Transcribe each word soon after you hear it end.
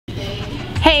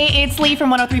Hey, it's Lee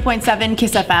from 103.7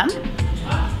 Kiss FM.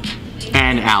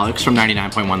 And Alex from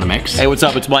 99.1 The Mix. Hey, what's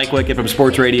up? It's Mike Wickett from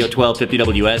Sports Radio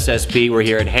 1250 WSSP. We're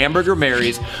here at Hamburger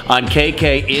Mary's on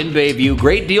KK in Bayview.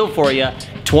 Great deal for you.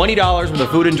 $20 with a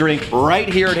food and drink right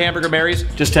here at Hamburger Mary's,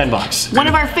 just $10. One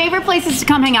of our favorite places to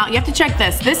come hang out. You have to check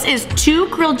this. This is 2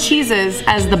 grilled cheeses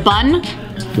as the bun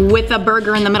with a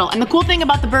burger in the middle. And the cool thing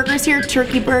about the burgers here,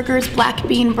 turkey burgers, black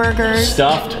bean burgers.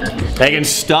 Stuffed. They can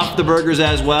stuff the burgers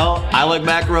as well. I like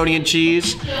macaroni and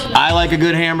cheese. I like a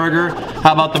good hamburger.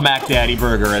 How about the Mac Daddy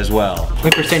burger as well?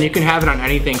 Like we're saying, you can have it on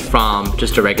anything from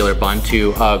just a regular bun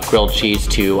to a grilled cheese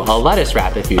to a lettuce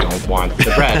wrap if you don't want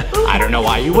the bread. I don't know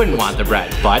why you wouldn't want the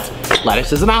bread, but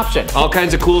lettuce is an option. All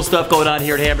kinds of cool stuff going on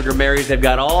here at Hamburger Mary's. They've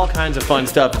got all kinds of fun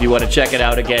stuff if you want to check it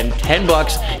out. Again,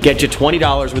 $10, get you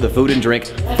 $20 worth of food and drink.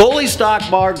 Fully stocked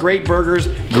bar, great burgers,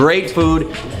 great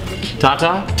food. Tot,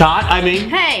 I mean.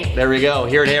 Hey. There we go.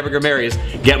 Here at Hamburger Mary's,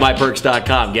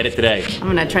 getmyperks.com. Get it today. I'm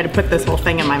gonna try to put this whole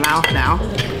thing in my mouth now.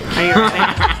 Are you ready?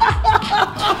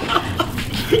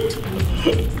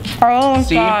 Oh,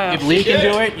 See, if Lee can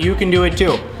do it, you can do it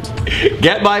too.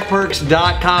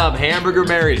 Getmyperks.com. Hamburger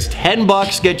Mary's.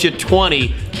 $10, get you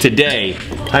 20 today.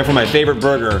 Time for my favorite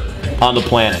burger on the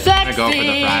planet. Sexy. I'm gonna go for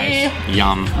the fries.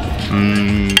 Yum.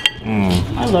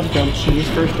 I love grilled cheese,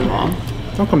 first of all.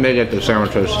 How come they get the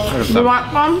sandwiches? You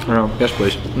want some? No, yes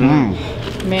please.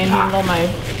 Manhandle my... I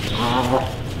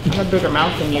have a bigger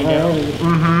mouth than you do.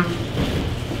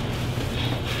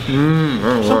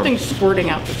 Something's squirting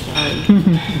out the side.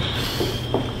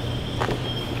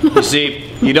 You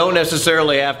see, you don't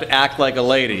necessarily have to act like a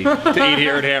lady to eat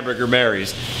here at Hamburger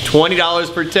Mary's. $20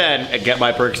 for 10 at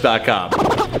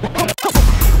getmyperks.com.